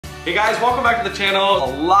Hey guys, welcome back to the channel.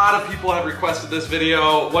 A lot of people have requested this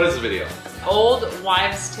video. What is the video? Old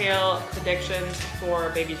wives' tale predictions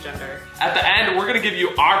for baby's gender. At the end, we're gonna give you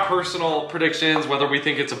our personal predictions, whether we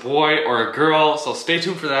think it's a boy or a girl, so stay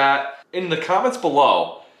tuned for that. In the comments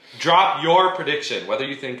below, drop your prediction, whether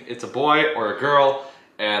you think it's a boy or a girl,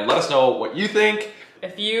 and let us know what you think.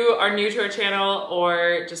 If you are new to our channel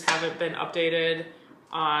or just haven't been updated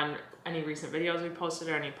on any recent videos we posted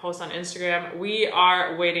or any posts on Instagram, we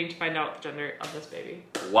are waiting to find out the gender of this baby.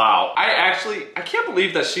 Wow, I can't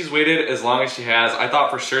believe that she's waited as long as she has. I thought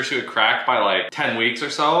for sure she would crack by like 10 weeks or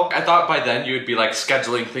so. I thought by then you would be like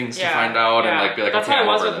scheduling things to find out and like be like, that's okay, how it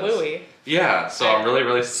was I'm over with this. Louie. Yeah, so I'm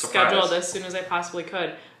really surprised. Scheduled as soon as I possibly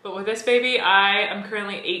could. But with this baby, I am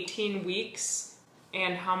currently 18 weeks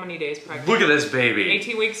and how many days pregnant? Look at this baby.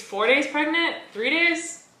 18 weeks, 4 days pregnant, 3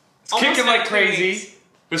 days? It's kicking like crazy.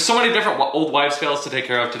 There's so many different old wives' tales to take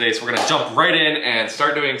care of today, so we're gonna jump right in and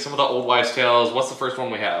start doing some of the old wives' tales. What's the first one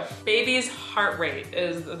we have? Baby's heart rate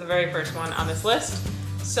is the very first one on this list.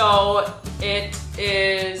 So it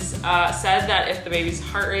is said that if the baby's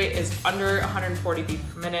heart rate is under 140 beats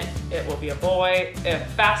per minute, it will be a boy. If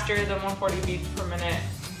faster than 140 beats per minute,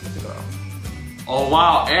 it's a girl. Oh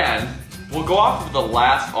wow, and we'll go off of the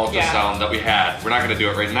last ultrasound that we had. We're not gonna do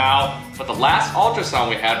it right now, but the last ultrasound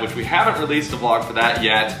we had, which we haven't released a vlog for that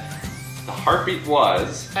yet, the heartbeat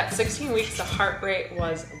was... At 16 weeks, the heart rate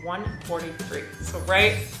was 143. So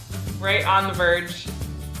right on the verge,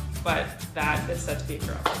 but that is said to be a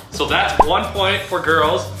girl. So that's 1 point for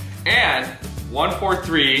girls, and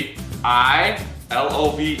 143,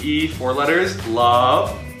 I-L-O-V-E, 4 letters,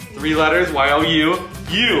 love, 3 letters, Y-O-U,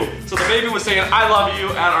 you. So the baby was saying, I love you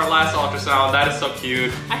at our last ultrasound. That is so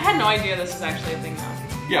cute. I had no idea this was actually a thing though.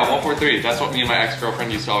 Yeah, 143. That's what me and my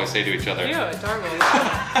ex-girlfriend used to always say to each other. Ew, adorable.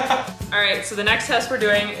 All right, so the next test we're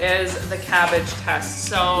doing is the cabbage test.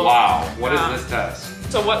 So wow, what is this test?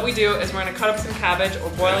 So what we do is we're gonna cut up some cabbage.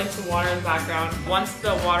 We're boiling some water in the background. Once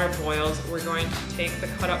the water boils, we're going to take the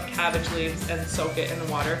cut up cabbage leaves and soak it in the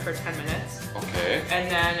water for 10 minutes. Okay. And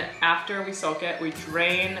then after we soak it, we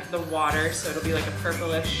drain the water so it'll be like a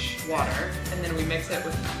purplish water. And then we mix it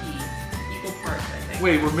with pea, equal parts, I think.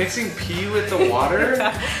 Wait, we're mixing pea with the water?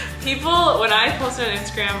 People, when I posted on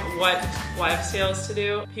Instagram what wives' tales to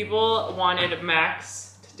do, people wanted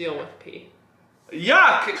Max to deal with pea.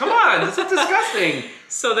 Yuck, come on, this is disgusting.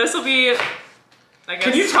 So this will be, I guess.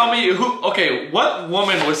 Can you tell me what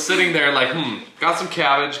woman was sitting there like, got some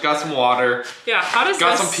cabbage, got some water. Yeah, how does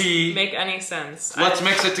got this some pea. make any sense? Let's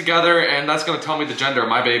mix it together and that's gonna tell me the gender of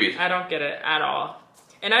my baby. I don't get it at all.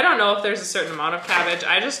 And I don't know if there's a certain amount of cabbage.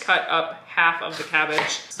 I just cut up half of the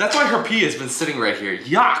cabbage. That's why her pea has been sitting right here,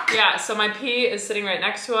 yuck. Yeah, so my pea is sitting right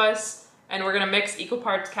next to us and we're gonna mix equal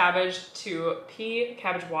parts cabbage to pea,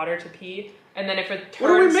 cabbage water to pea. And then if it turns...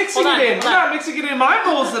 What are we mixing it in? We're not mixing it in my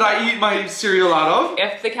bowls that I eat my cereal out of.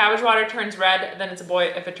 If the cabbage water turns red, then it's a boy.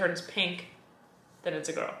 If it turns pink, then it's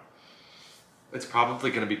a girl. It's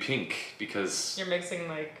probably gonna be pink because... You're mixing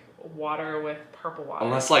like water with purple water.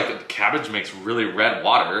 Unless like cabbage makes really red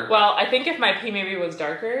water. Well, I think if my pea maybe was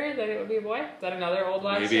darker, then it would be a boy. Is that another old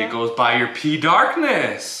wives' Maybe tale? it goes by your pea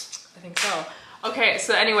darkness. I think so. Okay,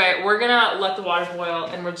 so anyway, we're gonna let the water boil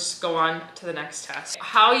and we'll just go on to the next test.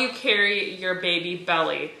 How you carry your baby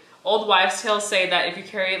belly. Old wives' tales say that if you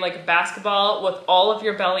carry like a basketball with all of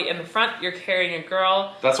your belly in the front, you're carrying a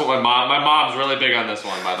girl. That's what my mom's really big on this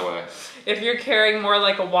one, by the way. If you're carrying more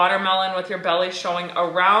like a watermelon with your belly showing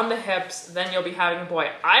around the hips, then you'll be having a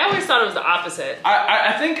boy. I always thought it was the opposite.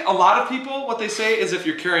 I think a lot of people, what they say is if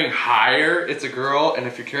you're carrying higher, it's a girl, and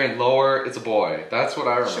if you're carrying lower, it's a boy. That's what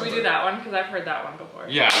I remember. Should we do that one? Because I've heard that one before.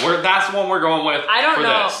 Yeah, that's the one we're going with. I don't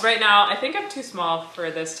know. This. Right now, I think I'm too small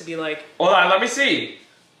for this to be like... Hold on, let me see.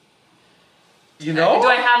 You know? Do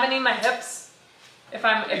I have any in my hips?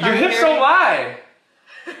 Your hips don't lie.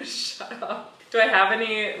 Shut up. Do I have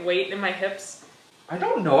any weight in my hips? I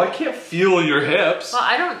don't know. I can't feel your hips. Well,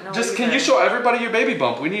 I don't know. Just can you show everybody your baby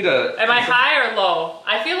bump? We need a... Am I high or low?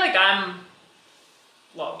 I feel like I'm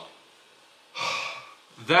low.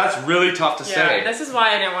 That's really tough to say. Yeah, this is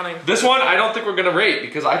why I didn't want to... This one I don't think we're going to rate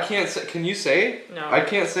because I can't say... Can you say? No. I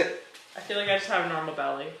can't say... I feel like I just have a normal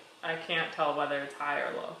belly. I can't tell whether it's high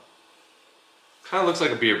or low. Kind of looks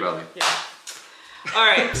like a beer belly. Yeah. All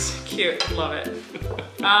right, cute, love it.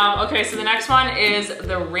 Okay, so the next one is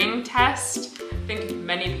the ring test. I think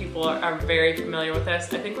many people are very familiar with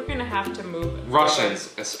this. I think we're gonna have to move.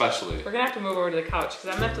 Russians, especially. We're gonna have to move over to the couch because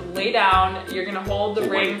I'm gonna have to lay down. You're gonna hold the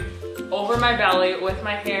ring over my belly with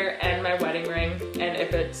my hair and my wedding ring. And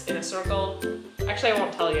if it's in a circle, actually I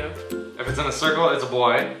won't tell you. If it's in a circle, it's a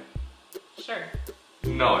boy. Sure.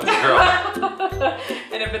 No, it's a girl.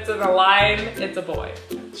 And if it's in a line, it's a boy.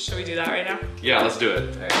 Should we do that right now? Yeah, let's do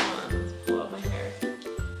it. Alright, hold on. Let's pull out my hair.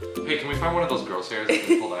 Hey, can we find one of those girls' hairs? Can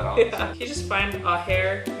we pull that out? Yeah. Can you just find a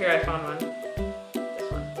hair? Here, I found one.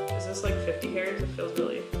 This one. Is this like 50 hairs? It feels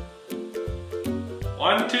really...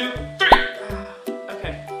 1, 2, 3.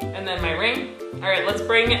 Okay, and then my ring. All right, let's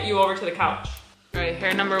bring you over to the couch. All right,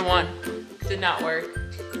 hair number 1 did not work.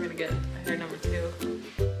 We're gonna get hair number 2.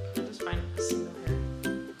 I'll just find a single hair.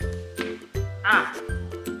 Ah,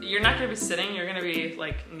 you're not gonna be sitting. You're gonna be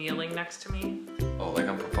like kneeling next to me. Oh, like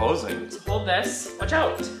I'm proposing. So hold this. Watch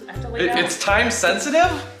out. I have to lay down. It's time sensitive?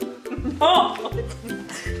 No, it's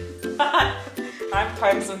not. I'm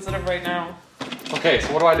time sensitive right now. Okay,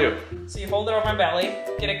 so what do I do? So you hold it over my belly.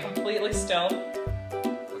 Get it completely still.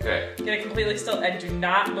 Okay. Get it completely still and do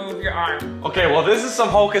not move your arm. Okay, well this is some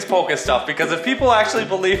hocus pocus stuff because if people actually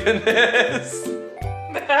believe in this. All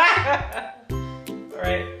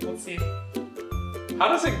right, let's see. How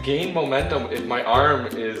does it gain momentum if my arm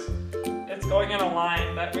is... It's going in a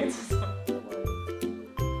line. That means it's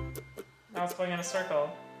now it's going in a circle.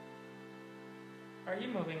 Are you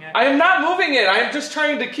moving it? I am not moving it. I am just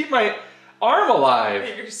trying to keep my arm alive.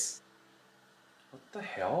 What the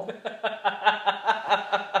hell?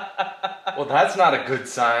 Well, that's not a good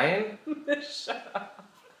sign. Shut up.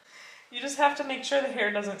 You just have to make sure the hair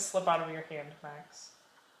doesn't slip out of your hand, Max.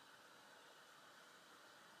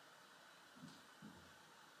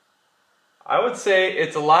 I would say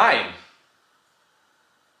it's a line.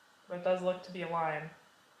 But it does look to be a line.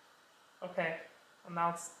 Okay. Well, now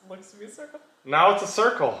it looks to be a circle. Now it's a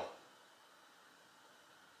circle.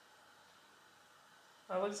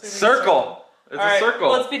 That looks to be Circle. It's a circle.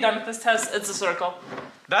 Let's be done with this test. It's a circle.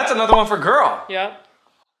 That's another one for girl. Yep.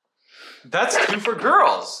 That's 2 for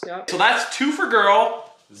girls. Yep. So that's 2 for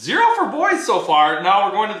girl, 0 for boys so far. Now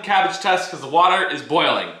we're going to the cabbage test because the water is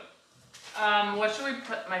boiling. What should we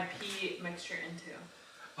put my pea mixture into?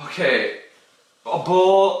 Okay. A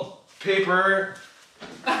bowl, paper.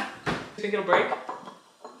 Think it'll break?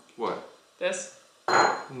 What? This?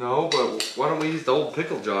 No, but why don't we use the old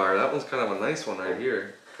pickle jar? That one's kind of a nice one right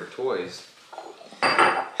here for toys.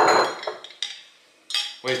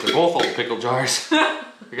 Wait, they're both old pickle jars. I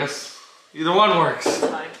guess either one works.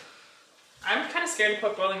 That's fine. I'm kind of scared to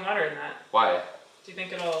put boiling water in that. Why? Do you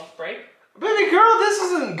think it'll break? Baby girl, this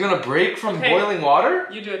isn't gonna break from boiling water.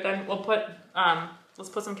 You do it then. We'll put, let's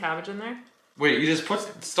put some cabbage in there. Wait, you just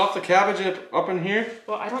stuff the cabbage up in here?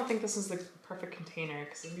 Well, I don't think this is the perfect container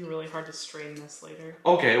because it'd be really hard to strain this later.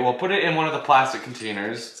 Okay, well put it in one of the plastic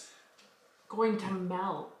containers. Going to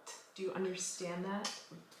melt. Do you understand that?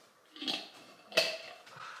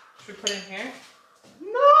 Should we put it in here?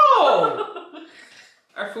 No!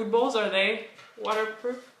 Our food bowls, are they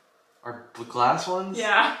waterproof? Our glass ones?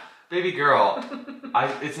 Yeah. Baby girl,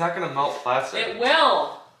 it's not gonna melt plastic. It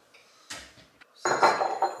will.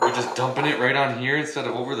 We're just dumping it right on here instead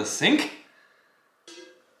of over the sink?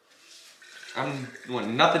 I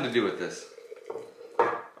want nothing to do with this.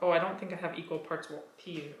 Oh, I don't think I have equal parts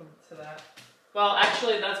pea to that. Well,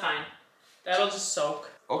 actually, that's fine. That'll just soak.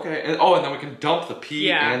 Okay, and then we can dump the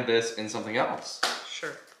pea and this in something else.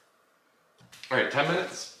 Sure. All right, 10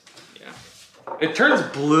 minutes? Yeah. It turns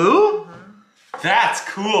blue? That's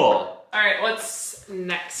cool. All right, what's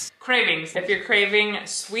next? Cravings. If you're craving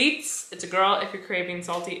sweets, it's a girl. If you're craving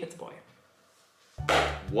salty, it's a boy.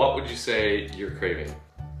 What would you say you're craving?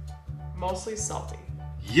 Mostly salty.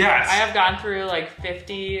 Yes! I have gone through like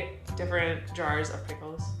 50 different jars of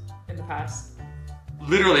pickles in the past.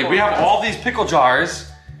 Literally, we have all these pickle jars,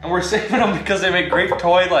 and we're saving them because they make great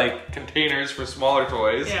toy containers for smaller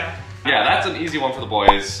toys. Yeah. Yeah, that's an easy one for the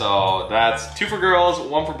boys. So that's 2 for girls,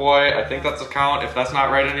 1 for boy. I think that's the count. If that's not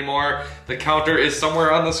right anymore, the counter is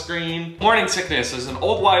somewhere on the screen. Morning sickness is an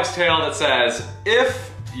old wives' tale that says,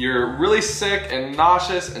 if you're really sick and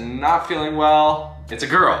nauseous and not feeling well, it's a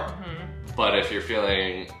girl. But if you're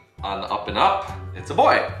feeling on the up and up, it's a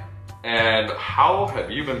boy. And how have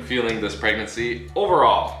you been feeling this pregnancy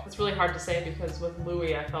overall? It's really hard to say because with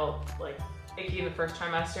Louie, I felt like icky in the first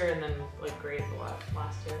trimester and then like great the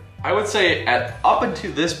last 2. I would say up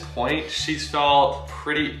until this point, she's felt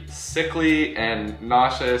pretty sickly and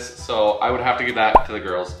nauseous. So I would have to give that to the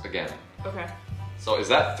girls again. Okay. So is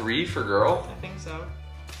that 3 for girl? I think so.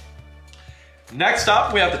 Next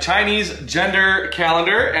up, we have the Chinese gender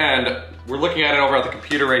calendar, and we're looking at it over at the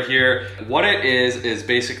computer right here. What it is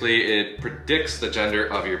basically it predicts the gender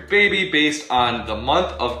of your baby based on the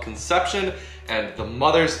month of conception and the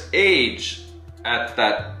mother's age at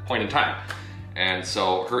that point in time. And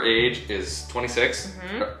so her age is 26.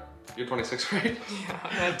 You're 26, right? Yeah,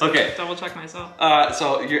 I had to Okay. double check myself.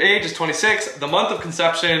 So your age is 26. The month of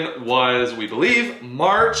conception was, we believe,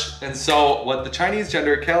 March. And so what the Chinese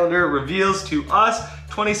gender calendar reveals to us,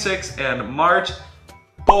 26 and March,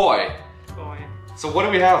 boy. Boy. So what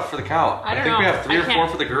do we have for the count? I don't think know. we have 3 or 4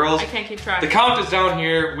 for the girls. I can't keep track. The count is down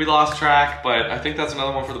here. We lost track, but I think that's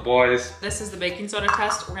another one for the boys. This is the baking soda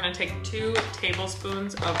test. We're gonna take 2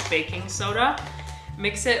 tablespoons of baking soda,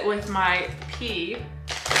 mix it with my pea.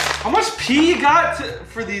 How much pee you got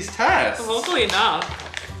for these tests? So hopefully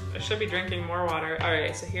enough. I should be drinking more water. All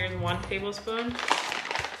right, so here's 1 tablespoon.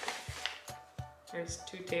 There's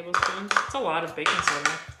 2 tablespoons. It's a lot of baking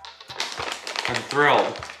soda. I'm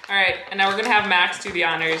thrilled. All right, and now we're gonna have Max do the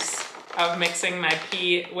honors of mixing my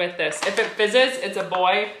pea with this. If it fizzes, it's a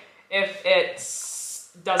boy. If it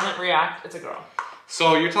doesn't react, it's a girl.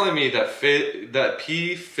 So you're telling me that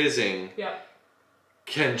pea fizzing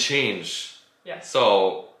can change? Yes.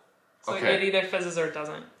 So okay. It either fizzes or it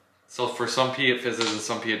doesn't. So for some pea it fizzes and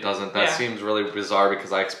some pea it doesn't. That seems really bizarre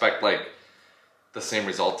because I expect like the same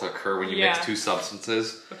result to occur when you mix 2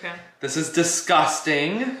 substances. Okay. This is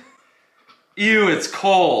disgusting. Ew, it's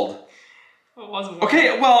cold. It wasn't warm.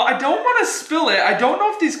 Okay, well, I don't want to spill it. I don't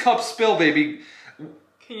know if these cups spill, baby.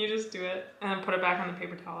 Can you just do it and then put it back on the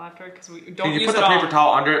paper towel after? Because we don't use it all. Can you put the paper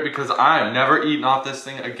towel under it? Because I am never eating off this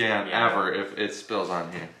thing again, ever, if it spills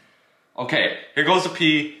on here. Okay, here goes the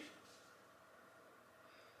pea.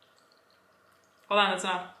 Hold on, that's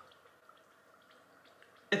enough.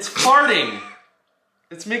 It's farting.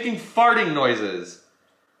 It's making farting noises.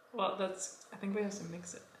 Well, I think we have to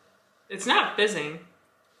mix it. It's not fizzing.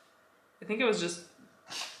 I think it was just...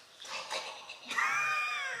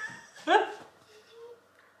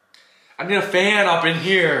 I need a fan up in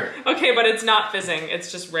here. Okay, but it's not fizzing.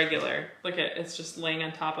 It's just regular. Look at it's just laying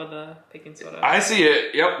on top of the baking soda. I see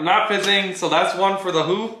it. Yep, not fizzing. So that's one for the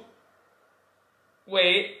who?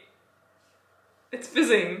 Wait. It's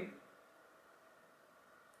fizzing.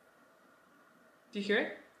 Do you hear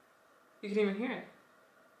it? You can even hear it.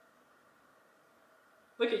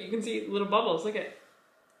 Look at, you can see little bubbles. Look at.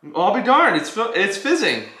 I'll be darned. It's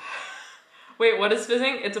fizzing. Wait, what is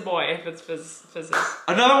fizzing? It's a boy if it's fizzes.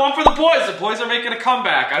 Another one for the boys. The boys are making a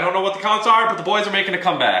comeback. I don't know what the counts are, but the boys are making a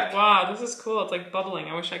comeback. Wow, this is cool. It's like bubbling.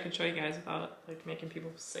 I wish I could show you guys without like making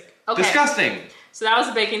people sick. Okay. Disgusting. So that was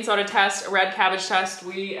a baking soda test, a red cabbage test.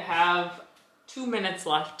 We have 2 minutes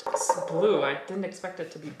left. It's blue. I didn't expect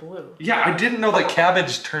it to be blue. Yeah, I didn't know that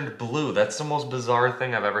cabbage turned blue. That's the most bizarre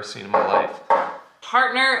thing I've ever seen in my life.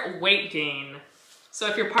 Partner weight gain. So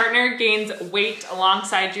if your partner gains weight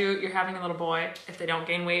alongside you, you're having a little boy. If they don't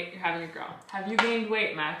gain weight, you're having a girl. Have you gained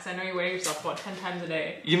weight, Max? I know you weigh yourself about 10 times a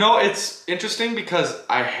day. You know, it's interesting because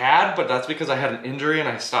I had, but that's because I had an injury and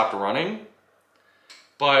I stopped running.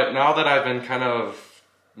 But now that I've been kind of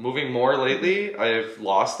moving more lately, I've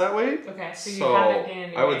lost that weight. Okay, so you haven't gained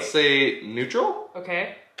any weight. I would say neutral.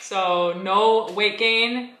 Okay, so no weight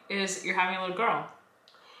gain is you're having a little girl.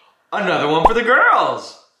 Another one for the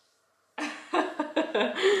girls.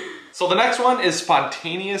 So the next one is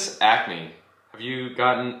spontaneous acne. Have you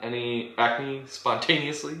gotten any acne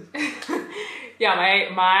spontaneously? Yeah,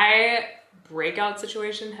 my breakout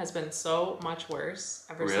situation has been so much worse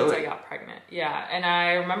ever since I got pregnant. Yeah, and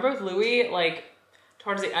I remember with Louis, like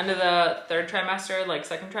towards the end of the 3rd trimester, like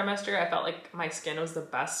 2nd trimester, I felt like my skin was the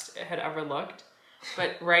best it had ever looked.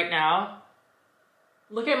 But right now,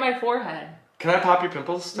 look at my forehead. Can I pop your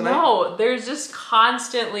pimples tonight? No, there's just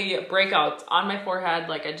constantly breakouts on my forehead.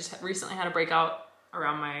 Like I just recently had a breakout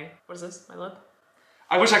around my, what is this, my lip?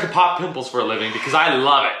 I wish I could pop pimples for a living because I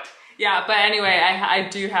love it. Yeah, but anyway, I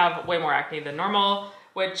do have way more acne than normal,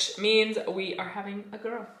 which means we are having a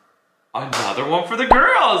girl. Another one for the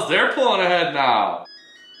girls. They're pulling ahead now.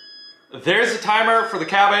 There's the timer for the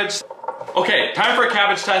cabbage. Okay, time for a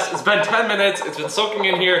cabbage test. It's been 10 minutes. It's been soaking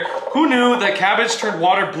in here. Who knew that cabbage turned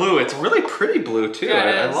water blue? It's really pretty blue too.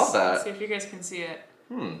 Yeah, I love that. Let's see if you guys can see it.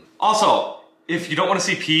 Also, if you don't want to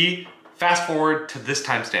see pee, fast forward to this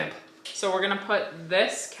timestamp. So we're gonna put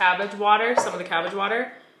this cabbage water, some of the cabbage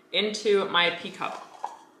water, into my pea cup.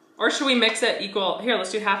 Or should we mix it equal? Here,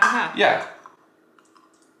 let's do half and half. Yeah.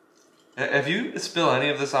 If you spill any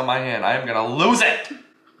of this on my hand, I am gonna lose it.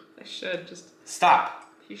 I should just stop.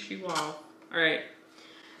 Wow. All right.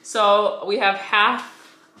 So we have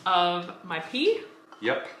half of my pea.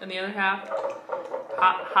 Yep. And the other half,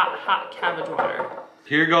 hot cabbage water.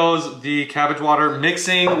 Here goes the cabbage water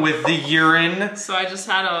mixing with the urine. So I just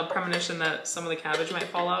had a premonition that some of the cabbage might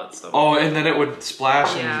fall out. So. Oh, and then it would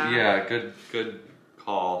splash. Yeah. And, yeah. Good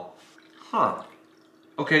call. Huh.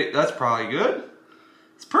 Okay, that's probably good.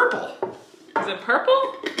 It's purple. Is it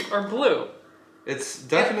purple or blue? It's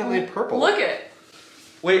definitely purple. Look it.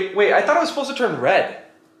 Wait, I thought it was supposed to turn red.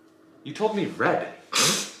 You told me red.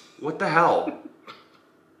 What the hell?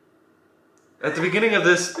 At the beginning of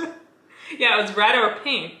this... Yeah, it was red or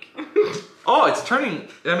pink. Oh, it's turning...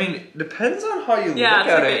 I mean, depends on how you look at it. Yeah,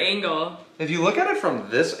 it's like the angle. If you look at it from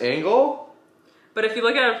this angle... But if you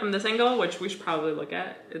look at it from this angle, which we should probably look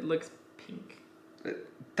at, it looks pink.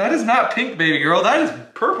 That is not pink, baby girl. That is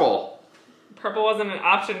purple. Purple wasn't an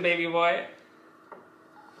option, baby boy.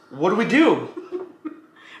 What do we do?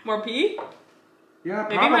 More pee? Yeah,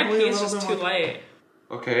 maybe my pee is just too light.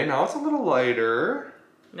 Okay, now it's a little lighter.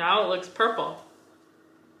 Now it looks purple.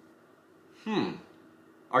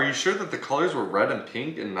 Are you sure that the colors were red and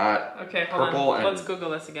pink and not purple and let's Google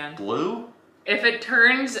this again. Blue? If it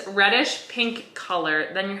turns reddish pink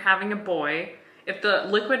color, then you're having a boy. If the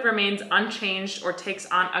liquid remains unchanged or takes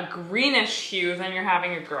on a greenish hue, then you're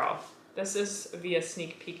having a girl. This is via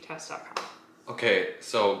sneakpeektest.com. Okay,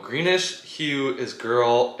 so greenish hue is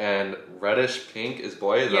girl and reddish pink is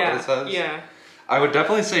boy. Is that what it says? Yeah. I would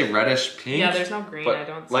definitely say reddish pink. Yeah, there's no green. I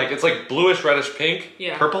don't see. Like it's like bluish reddish pink.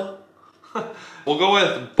 Yeah. Purple. We'll go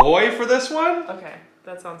with boy for this one. Okay,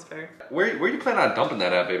 that sounds fair. Where you plan on dumping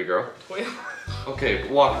that at, baby girl? Okay,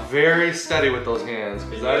 walk very steady with those hands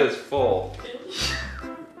because that is full.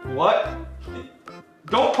 What?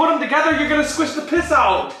 Don't put them together. You're gonna squish the piss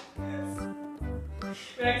out.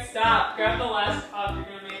 Max, stop. Grab the last cup. You're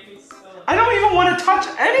gonna make me spill it. I don't even want to touch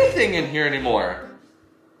anything in here anymore.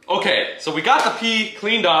 Okay, so we got the pee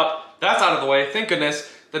cleaned up. That's out of the way, thank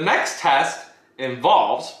goodness. The next test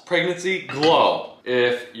involves pregnancy glow.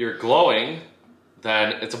 If you're glowing,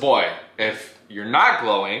 then it's a boy. If you're not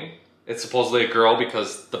glowing, it's supposedly a girl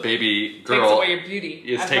because the baby girl takes away your beauty.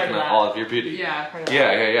 Is taking all of your beauty. Yeah, I've heard of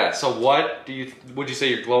that. Yeah. So what would you say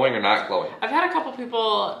you're glowing or not glowing? I've had a couple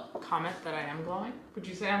people comment that I am glowing. Would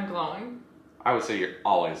you say I'm glowing? I would say you're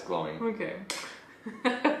always glowing. Okay.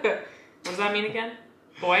 What does that mean again?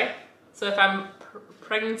 Boy? So if I'm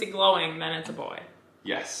pregnancy glowing, then it's a boy.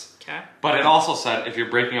 Yes. Okay. But it also said if you're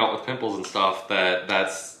breaking out with pimples and stuff,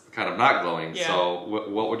 that's kind of not glowing. Yeah. So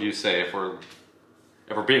what would you say if we're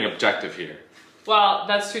being objective here? Well,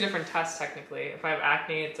 that's two different tests technically. If I have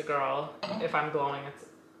acne, it's a girl. If I'm glowing, it's...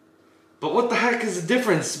 But what the heck is the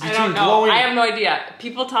difference between I don't know. glowing? I have no idea.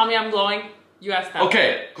 People tell me I'm glowing. You ask them.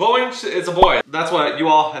 Okay, glowing is a boy. That's what you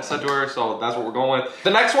all have said to her, so that's what we're going with.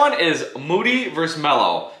 The next one is moody versus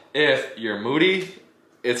mellow. If you're moody,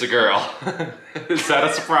 it's a girl. Is that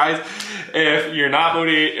a surprise? If you're not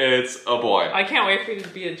moody, it's a boy. I can't wait for you to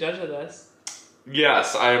be a judge of this.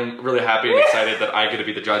 Yes, I'm really happy and excited that I get to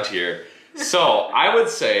be the judge here. So, I would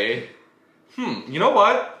say, you know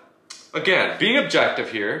what? Again, being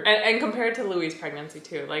objective here. And compared to Louis' pregnancy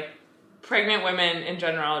too. Like, pregnant women in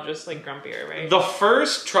general are just like grumpier, right? The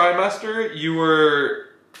first trimester, you were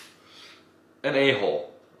an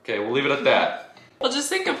a-hole. Okay, we'll leave it at that. Well, just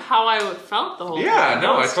think of how I felt the whole time. Yeah,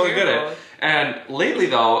 no, I totally terrible. get it. And lately,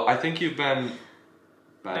 though, I think you've been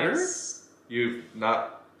better. Nice. You've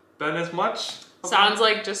not been as much. Sounds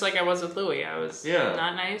like just like I was with Louis. I was Yeah.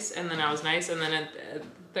 not nice, and then I was nice, and then at the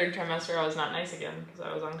third trimester I was not nice again because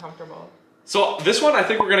I was uncomfortable. So this one, I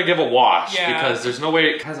think we're gonna give a wash Yeah. because there's no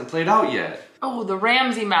way it hasn't played out yet. Oh, the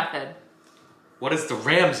Ramsey method. What is the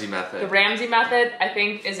Ramsey method? The Ramsey method, I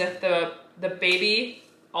think, is if the baby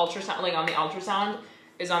ultrasound, like on the ultrasound,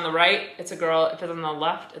 is on the right, it's a girl. If it's on the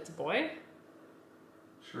left, it's a boy.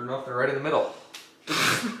 Sure enough, they're right in the middle.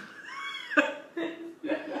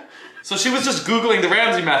 So she was just Googling the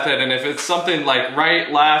Ramsey method, and if it's something like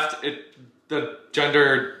right, left, the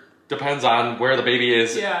gender depends on where the baby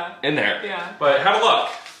is in there. Yeah. But have a look.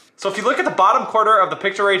 So if you look at the bottom quarter of the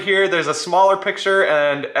picture right here, there's a smaller picture,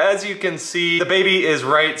 and as you can see, the baby is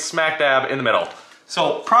right smack dab in the middle.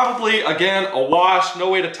 So probably, again, a wash. No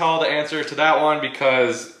way to tell the answer to that one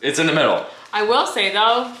because it's in the middle. I will say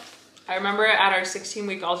though, I remember at our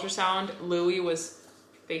 16-week ultrasound, Louis was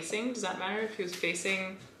facing, does that matter if he was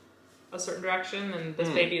facing a certain direction and this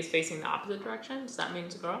baby is facing the opposite direction? Does that mean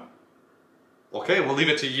it's a girl? Okay, we'll leave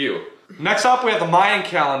it to you. Next up, we have the Mayan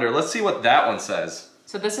calendar. Let's see what that one says.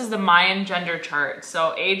 So this is the Mayan gender chart.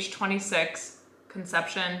 So age 26,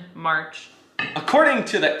 conception, March. According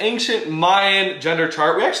to the ancient Mayan gender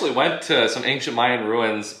chart, we actually went to some ancient Mayan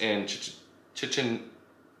ruins in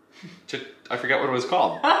I forget what it was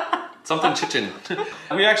called. Something Chichen.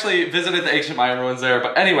 We actually visited the ancient Mayan ruins there,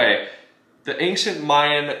 but anyway, the ancient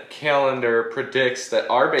Mayan calendar predicts that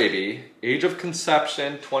our baby, age of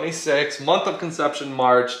conception, 26, month of conception,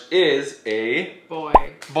 March, is a boy.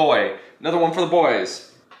 Boy. Another one for the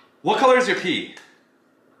boys. What color is your pee?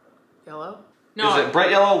 Yellow? No. Is it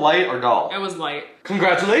bright yellow, light, or dull? It was light.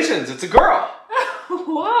 Congratulations, it's a girl.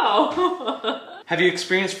 Wow. Have you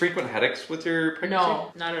experienced frequent headaches with your pregnancy?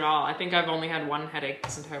 No, not at all. I think I've only had one headache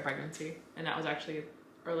this entire pregnancy, and that was actually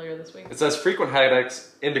earlier this week. It says frequent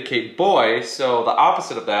headaches indicate boy, so the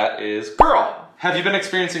opposite of that is girl. Have you been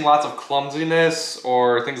experiencing lots of clumsiness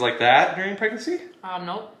or things like that during pregnancy?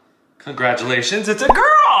 Nope. Congratulations, it's a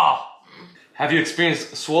girl! Have you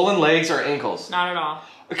experienced swollen legs or ankles? Not at all.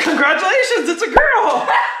 Congratulations, it's a girl!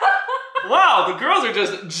 Wow, the girls are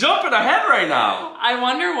just jumping ahead right now. I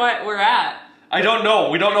wonder what we're at. I don't know.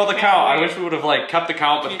 We don't know the count. I wish we would have like kept the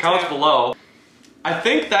count, but the count's below. I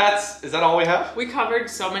think is that all we have? We covered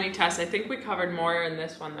so many tests. I think we covered more in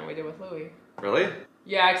this one than we did with Louis. Really?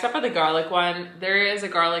 Yeah, except for the garlic one. There is a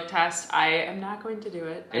garlic test. I am not going to do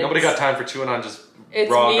it. Ain't nobody got time for chewing on just It's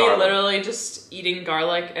raw me garlic. literally just eating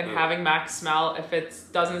garlic and having Max smell. If it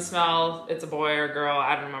doesn't smell, it's a boy or a girl.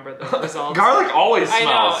 I don't remember the results. Garlic always smells.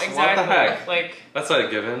 I know, exactly. What the heck? Like, that's not a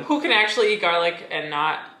given. who can actually eat garlic and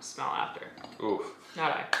not smell after? Oof.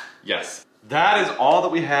 Not I. Yes. That is all that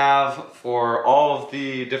we have for all of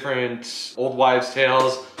the different old wives'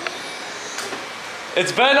 tales.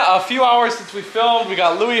 It's been a few hours since we filmed. We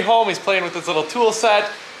got Louis home. He's playing with his little tool set.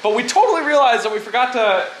 But we totally realized that we forgot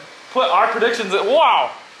to put our predictions in.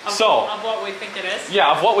 Wow! Of what we think it is?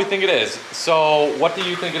 Yeah, of what we think it is. So what do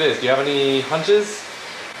you think it is? Do you have any hunches?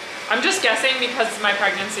 I'm just guessing because my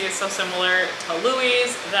pregnancy is so similar to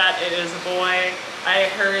Louis' that it is a boy. I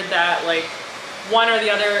heard that like one or the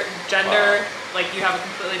other gender, like you have a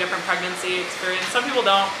completely different pregnancy experience. Some people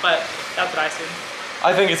don't, but that's what I assume.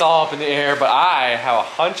 I think it's all up in the air, but I have a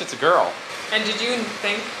hunch it's a girl. And did you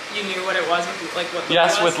think you knew what it was with like what Louis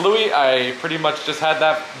Yes, was? with Louis, I pretty much just had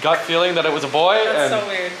that gut feeling that it was a boy. That's and so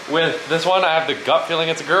weird. With this one, I have the gut feeling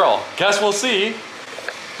it's a girl. Guess we'll see.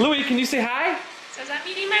 Louis, can you say hi? Says I'm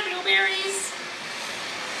eating my blueberries.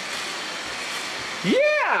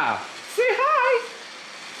 Yeah! Say hi!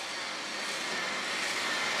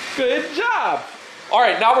 Good job!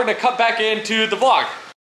 Alright, now we're gonna cut back into the vlog.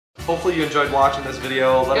 Hopefully you enjoyed watching this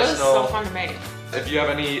video. Let us know. It was so fun to make. If you have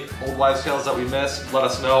any old wives' tales that we missed, let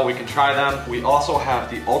us know. We can try them. We also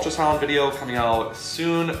have the ultrasound video coming out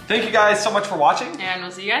soon. Thank you guys so much for watching. And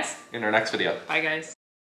we'll see you guys in our next video. Bye guys.